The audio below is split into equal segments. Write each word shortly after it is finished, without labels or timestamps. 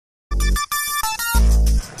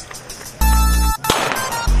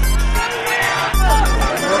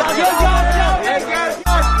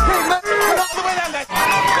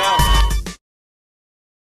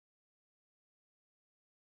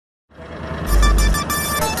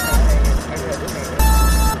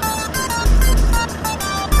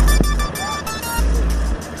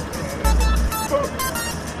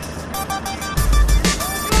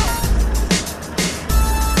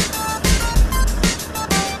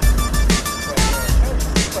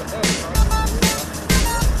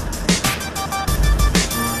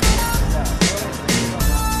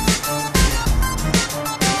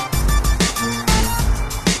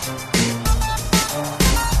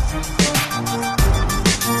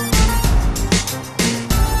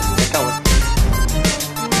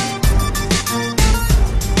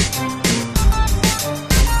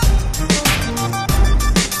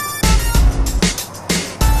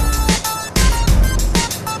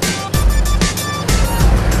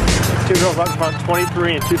girls out in front,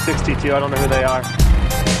 23 and 262. I don't know who they are.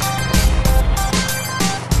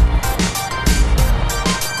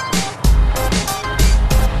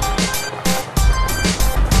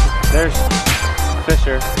 There's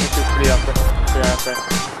Fisher. Fisher's pretty up there.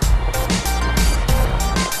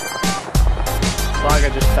 Slaga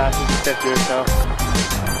just passes the 50 or so.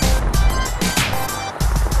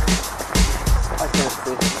 I can't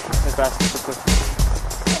see. They're passing so quick.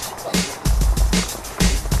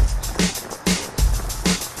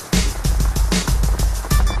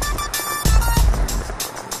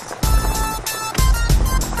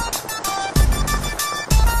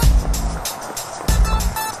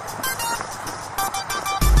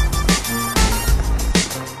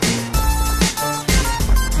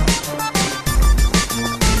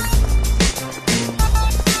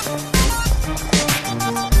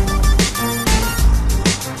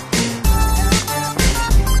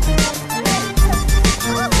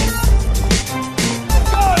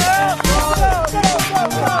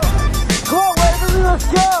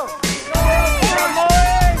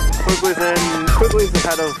 Quigley's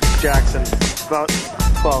ahead of Jackson, about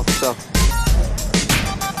 12, so.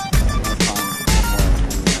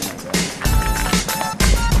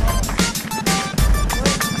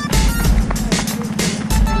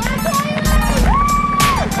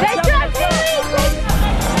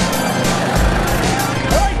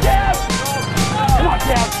 Come on,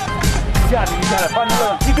 Cam. You got it.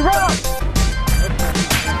 You can run.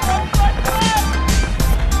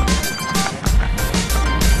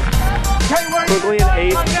 Quigley in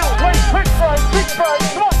 8th. Wait, quick strike,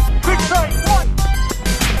 come on, quick strike, one.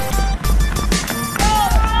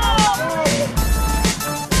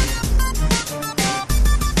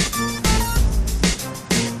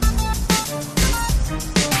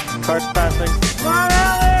 Carts passing. Come on,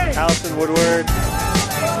 Allie. Allison Woodward.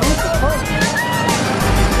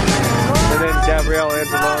 And then Gabrielle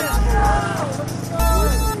Angelone.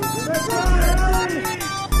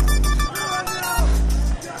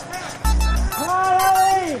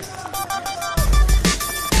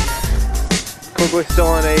 Quigley still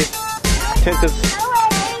on 8th. 10th is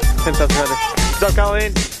Heather. What's up,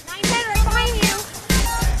 Colleen? 9-10 right behind you.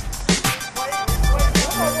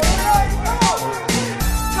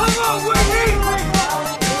 Come on, Whitney!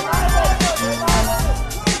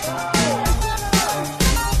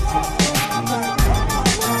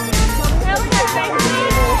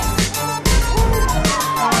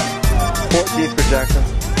 14th for Jackson.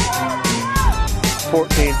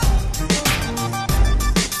 14.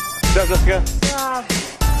 What's up, Jessica?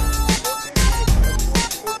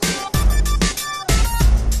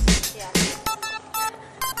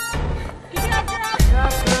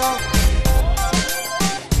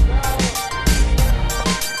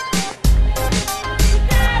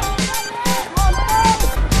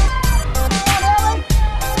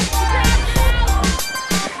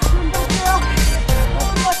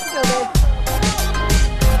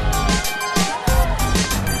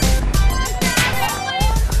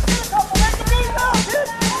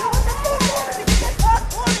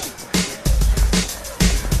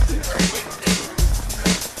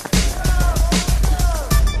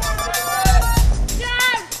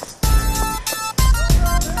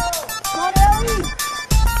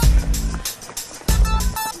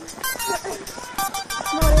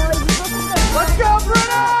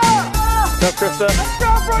 What's up, Krista? Let's go,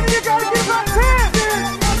 Brody, you gotta get about 10!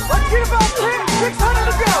 Let's get about 10! 600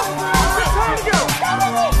 to go! 600 to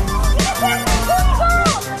go!